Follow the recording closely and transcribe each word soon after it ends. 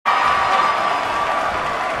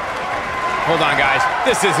Hold on, guys.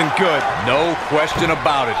 This isn't good. No question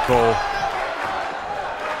about it, Cole.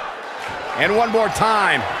 And one more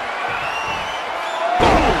time.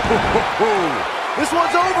 This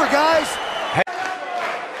one's over, guys.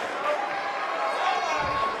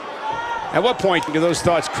 At what point do those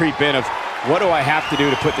thoughts creep in of, what do I have to do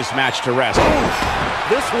to put this match to rest?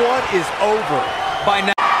 This one is over. By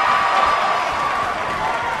now.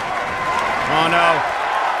 Oh, no.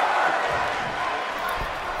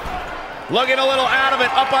 Looking a little out of it,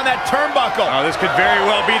 up on that turnbuckle. Oh, this could very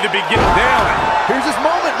well be the beginning. Damn. Here's his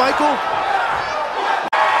moment, Michael.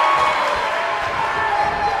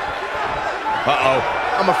 Uh-oh.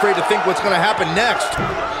 I'm afraid to think what's going to happen next.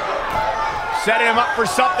 Setting him up for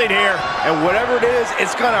something here. And whatever it is,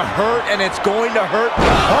 it's going to hurt, and it's going to hurt.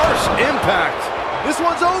 Harsh impact. This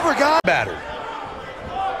one's over, guys. Battered.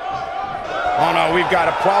 Oh, no, we've got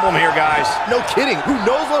a problem here, guys. No kidding. Who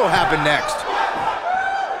knows what will happen next?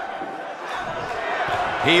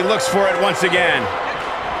 He looks for it once again.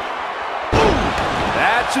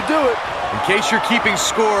 That should do it. In case you're keeping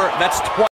score, that's twice.